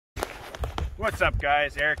What's up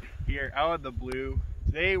guys, Eric here out of the blue.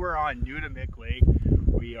 Today we're on Nudamik Lake.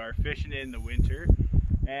 We are fishing in the winter,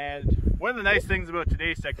 and one of the nice things about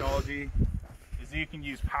today's technology is that you can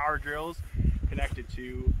use power drills connected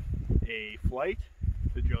to a Flyte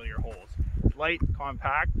to drill your holes. It's light,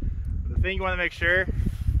 compact, but the thing you want to make sure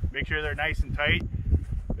they're nice and tight,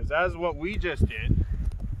 because that's what we just did.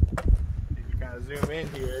 If you kind of zoom in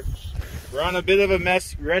here, we're on a bit of a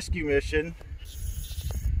rescue mission.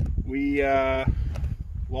 We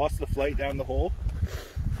lost the Flyte down the hole,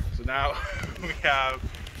 so now we have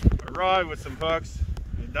a rod with some hooks.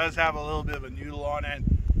 It does have a little bit of a noodle on it.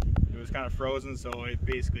 It was kind of frozen, so it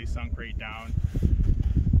basically sunk right down.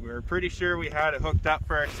 We were pretty sure we had it hooked up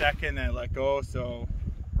for a second and it let go, so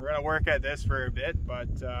we're gonna work at this for a bit. But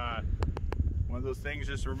one of those things,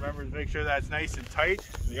 just remember to make sure that's nice and tight.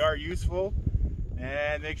 They are useful,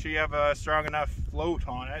 and make sure you have a strong enough float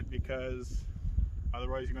on it, because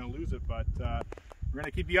otherwise you're going to lose it. But we're going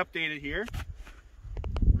to keep you updated here.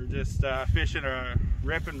 We're just fishing a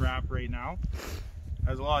rip and wrap right now.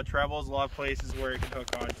 There's a lot of trebles, a lot of places where it can hook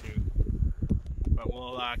onto, but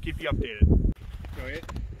we'll keep you updated. Go ahead.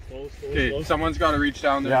 Okay, someone's got to reach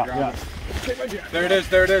down there and grab it. There it is,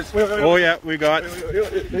 there it is. Wait. Oh yeah, we got it.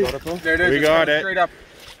 There it is. We got it. Straight up.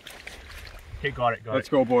 Okay, got it. Let's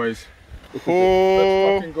go, boys.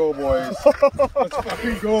 Oh. Let's fucking go, boys. Let's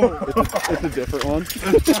fucking go. It's a different one.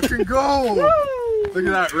 Let's fucking go. Look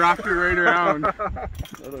at that, wrapped it right around.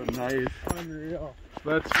 That is nice. Unreal.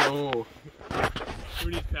 Let's go.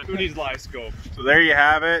 Who needs live scope? So there you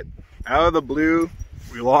have it. Out of the blue,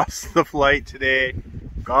 we lost the Flyte today.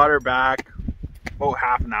 Got her back about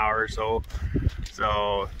half an hour or so.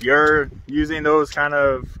 So if you're using those kind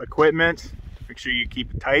of equipment, make sure you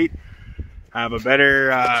keep it tight. Have a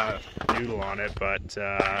better noodle on it, but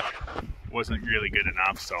wasn't really good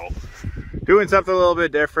enough. So doing something a little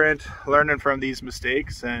bit different, learning from these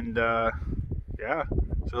mistakes, and yeah,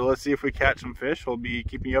 so let's see if we catch some fish. We'll be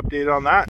keeping you updated on that.